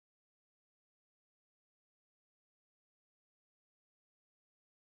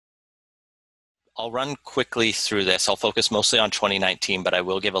I'll run quickly through this. I'll focus mostly on 2019, but I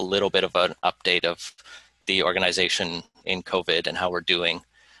will give a little bit of an update of the organization in COVID and how we're doing.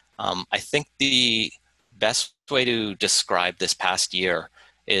 I think the best way to describe this past year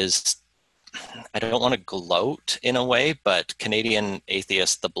is, I don't want to gloat in a way, but Canadian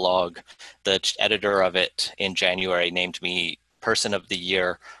Atheist, the blog, the editor of it in January named me Person of the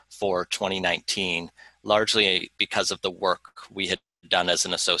Year for 2019, largely because of the work we had done as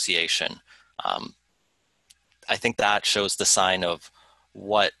an association. I think that shows the sign of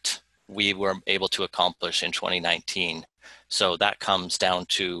what we were able to accomplish in 2019. So that comes down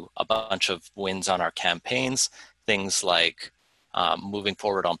to a bunch of wins on our campaigns, things like moving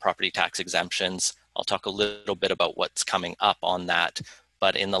forward on property tax exemptions. I'll talk a little bit about what's coming up on that.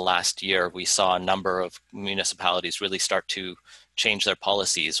 But in the last year, we saw a number of municipalities really start to change their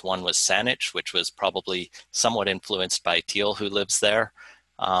policies. One was Saanich, which was probably somewhat influenced by Teal, who lives there.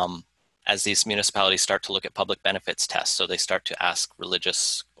 As these municipalities start to look at public benefits tests, so they start to ask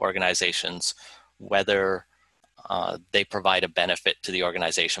religious organizations whether they provide a benefit to the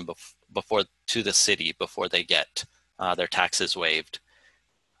organization to the city before they get their taxes waived.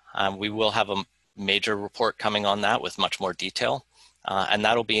 We will have a major report coming on that with much more detail, and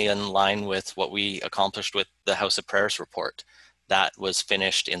that'll be in line with what we accomplished with the House of Prayers report. That was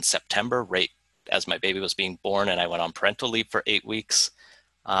finished in September, right as my baby was being born, and I went on parental leave for 8 weeks.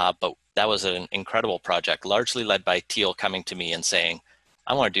 But that was an incredible project, largely led by Teal coming to me and saying,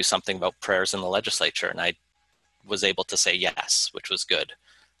 I want to do something about prayers in the legislature. And I was able to say yes, which was good.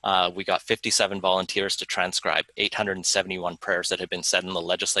 We got 57 volunteers to transcribe 871 prayers that had been said in the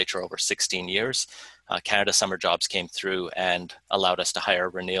legislature over 16 years. Canada Summer Jobs came through and allowed us to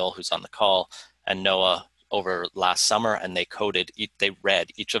hire Renil, who's on the call, and Noah over last summer, and they read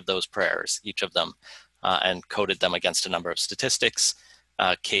each of those prayers, each of them, and coded them against a number of statistics.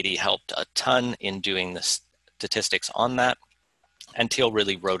 Katie helped a ton in doing the statistics on that. And Teal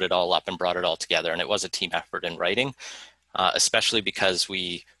really wrote it all up and brought it all together. And it was a team effort in writing, especially because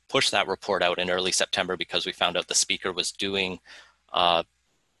we pushed that report out in early September because we found out the speaker was doing a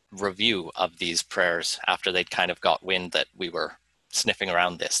review of these prayers after they'd kind of got wind that we were sniffing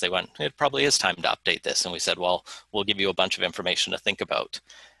around this. They went, it probably is time to update this. And we said, well, we'll give you a bunch of information to think about.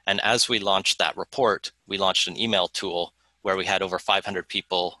 And as we launched that report, we launched an email tool where we had over 500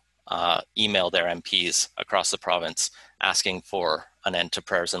 people email their MPs across the province asking for an end to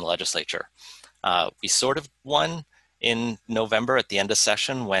prayers in the legislature. We sort of won in November at the end of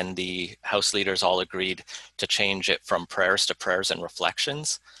session when the House leaders all agreed to change it from prayers to prayers and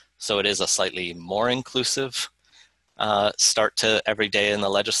reflections. So it is a slightly more inclusive start to every day in the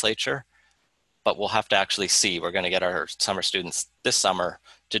legislature, but we'll have to actually see. We're going to get our summer students this summer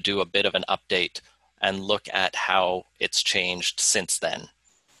to do a bit of an update and look at how it's changed since then.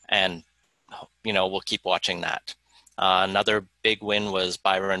 And, we'll keep watching that. Another big win was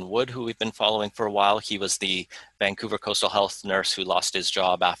Byron Wood, who we've been following for a while. He was the Vancouver Coastal Health nurse who lost his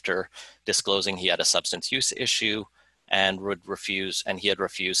job after disclosing he had a substance use issue and he had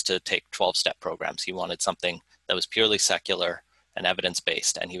refused to take 12-step programs. He wanted something that was purely secular and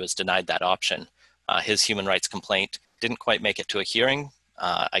evidence-based, and he was denied that option. His human rights complaint didn't quite make it to a hearing.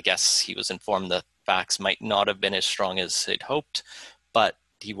 I guess he was informed the facts might not have been as strong as he'd hoped, but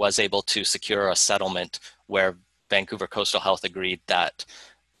he was able to secure a settlement where Vancouver Coastal Health agreed that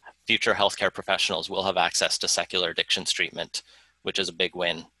future healthcare professionals will have access to secular addictions treatment, which is a big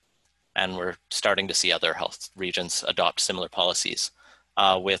win. And we're starting to see other health regions adopt similar policies.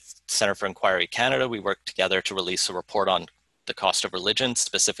 With Centre for Inquiry Canada, we worked together to release a report on the cost of religion,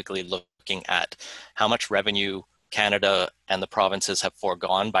 specifically looking at how much revenue Canada and the provinces have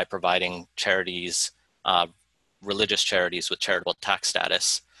foregone by providing charities, religious charities with charitable tax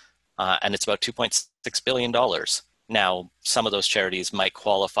status. And it's about $2.6 billion. Now, some of those charities might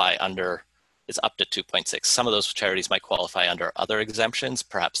qualify under, it's up to 2.6. Some of those charities might qualify under other exemptions.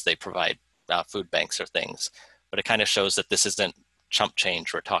 Perhaps they provide food banks or things, but it kind of shows that this isn't chump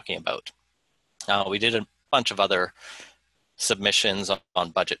change we're talking about. We did a bunch of other submissions on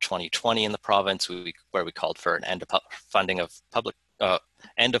Budget 2020 in the province, where we called for an end of public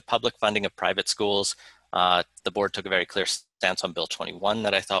funding of private schools. The board took a very clear stance on Bill 21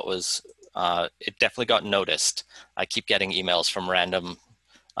 that I thought was, it definitely got noticed. I keep getting emails from random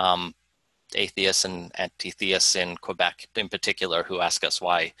atheists and anti-theists in Quebec in particular who ask us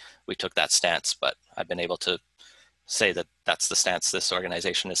why we took that stance, but I've been able to say that that's the stance this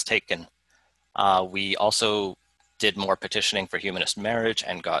organization has taken. We also did more petitioning for humanist marriage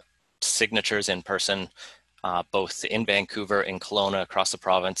and got signatures in person, both in Vancouver, in Kelowna, across the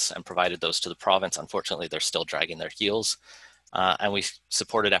province, and provided those to the province. Unfortunately, they're still dragging their heels. and we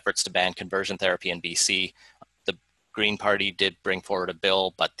supported efforts to ban conversion therapy in BC. The Green Party did bring forward a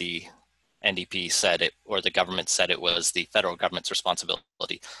bill, but the NDP said it, or the government said it was the federal government's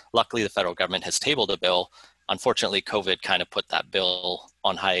responsibility. Luckily, the federal government has tabled a bill. Unfortunately, COVID kind of put that bill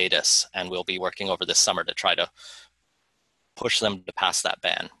on hiatus, and we'll be working over this summer to try to push them to pass that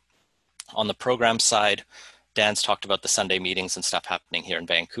ban. On the program side, Dan's talked about the Sunday meetings and stuff happening here in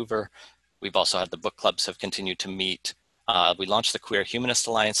Vancouver. We've also had the book clubs have continued to meet. We launched the Queer Humanist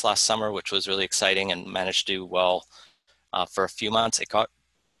Alliance last summer, which was really exciting and managed to do well for a few months. It got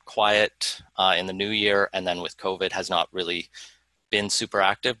quiet in the new year, and then with COVID has not really been super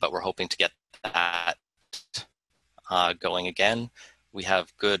active, but we're hoping to get that going again. We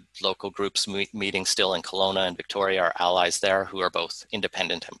have good local groups meeting still in Kelowna and Victoria, our allies there, who are both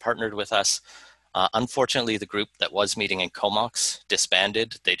independent and partnered with us. Unfortunately, the group that was meeting in Comox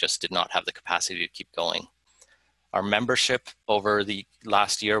disbanded. They just did not have the capacity to keep going. Our membership over the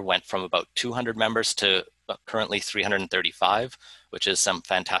last year went from about 200 members to currently 335, which is some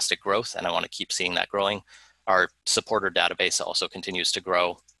fantastic growth, and I want to keep seeing that growing. Our supporter database also continues to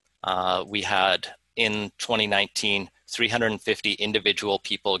grow. We had in 2019, 350 individual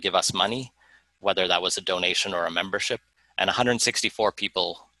people give us money, whether that was a donation or a membership, and 164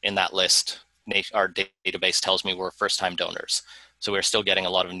 people in that list, our database tells me, were first-time donors. So we're still getting a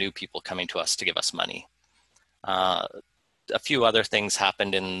lot of new people coming to us to give us money. A few other things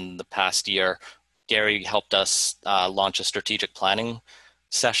happened in the past year. Gary helped us launch a strategic planning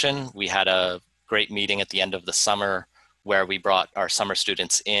session. We had a great meeting at the end of the summer where we brought our summer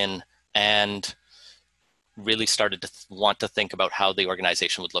students in and really started to want to think about how the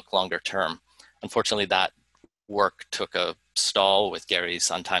organization would look longer term. Unfortunately, that work took a stall with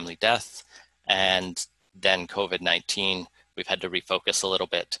Gary's untimely death, and then COVID-19, we've had to refocus a little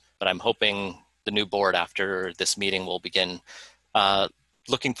bit, but I'm hoping the new board after this meeting will begin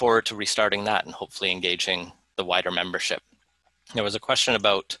looking forward to restarting that and hopefully engaging the wider membership. There was a question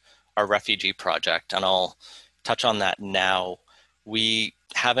about our refugee project, and I'll touch on that now. We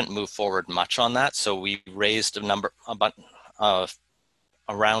haven't moved forward much on that, so we raised a number about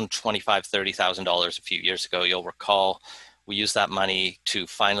around $25,000–$30,000 a few years ago. You'll recall we used that money to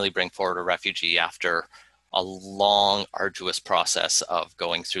finally bring forward a refugee after a long, arduous process of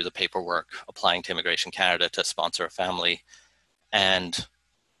going through the paperwork, applying to Immigration Canada to sponsor a family, and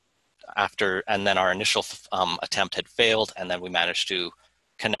then our initial attempt had failed, and then we managed to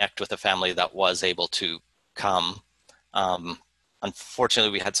connect with a family that was able to come.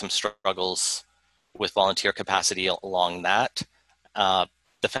 Unfortunately, we had some struggles with volunteer capacity along that.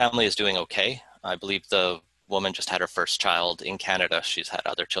 The family is doing okay. I believe the woman just had her first child in Canada. She's had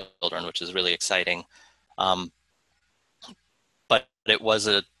other children, which is really exciting. But it was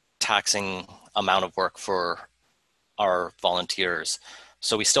a taxing amount of work for our volunteers.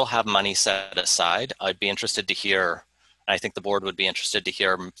 So we still have money set aside. I'd be interested to hear, and I think the board would be interested to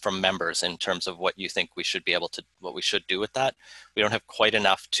hear from members in terms of what you think we should be able to, what we should do with that. We don't have quite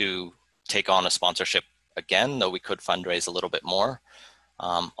enough to take on a sponsorship again, though we could fundraise a little bit more.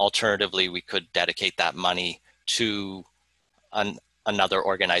 Alternatively, we could dedicate that money to another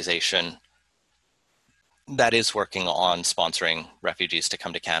organization that is working on sponsoring refugees to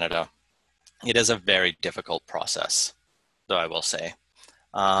come to Canada. It is a very difficult process, though, I will say.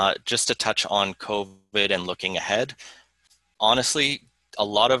 Just to touch on COVID and looking ahead, honestly, a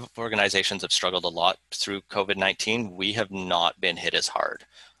lot of organizations have struggled a lot through COVID-19. We have not been hit as hard.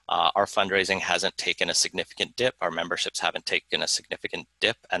 Our fundraising hasn't taken a significant dip. Our memberships haven't taken a significant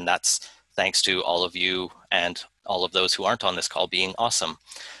dip, and that's thanks to all of you and all of those who aren't on this call being awesome.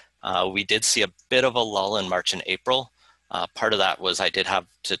 We did see a bit of a lull in March and April. Part of that was I did have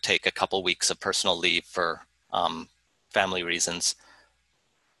to take a couple weeks of personal leave for family reasons.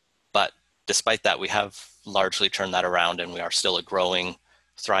 But despite that, we have largely turned that around, and we are still a growing,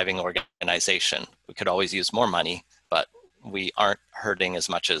 thriving organization. We could always use more money, but we aren't hurting as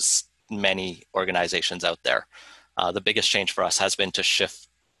much as many organizations out there. The biggest change for us has been to shift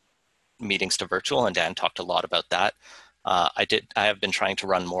meetings to virtual, and Dan talked a lot about that. I have been trying to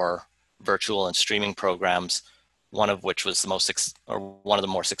run more virtual and streaming programs, one of which was one of the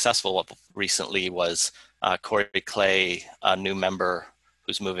more successful recently was Corey Clay, a new member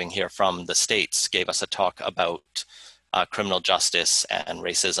who's moving here from the States, gave us a talk about criminal justice and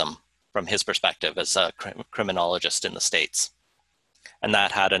racism from his perspective as a criminologist in the States. And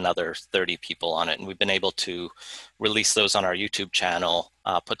that had another 30 people on it. And we've been able to release those on our YouTube channel,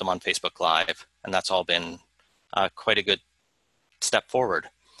 put them on Facebook Live, and that's all been quite a good step forward.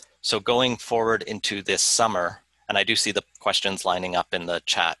 So going forward into this summer, And I do see the questions lining up in the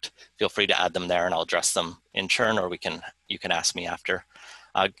chat. Feel free to add them there and I'll address them in turn, or you can ask me after.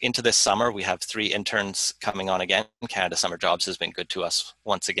 Into this summer, we have 3 interns coming on again. Canada Summer Jobs has been good to us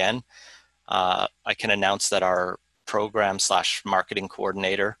once again. I can announce that our program/marketing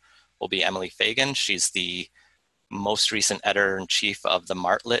coordinator will be Emily Fagan. She's the most recent editor-in-chief of the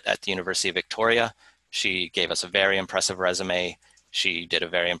Martlet at the University of Victoria. She gave us a very impressive resume. She did a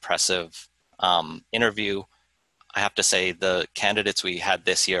very impressive interview. I have to say the candidates we had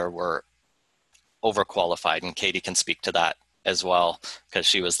this year were overqualified, and Katie can speak to that as well because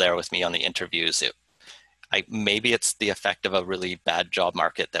she was there with me on the interviews. Maybe it's the effect of a really bad job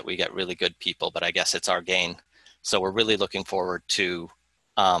market that we get really good people, but I guess it's our gain. So we're really looking forward to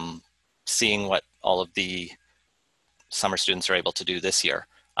seeing what all of the summer students are able to do this year.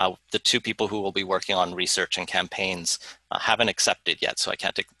 The 2 people who will be working on research and campaigns haven't accepted yet, so I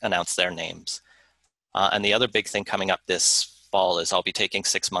can't announce their names. And the other big thing coming up this fall is I'll be taking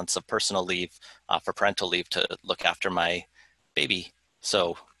 6 months of personal leave for parental leave to look after my baby.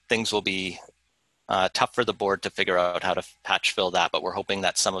 So things will be tough for the board to figure out how to patch fill that, but we're hoping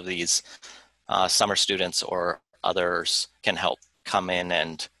that some of these summer students or others can help come in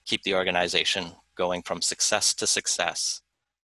and keep the organization going from success to success.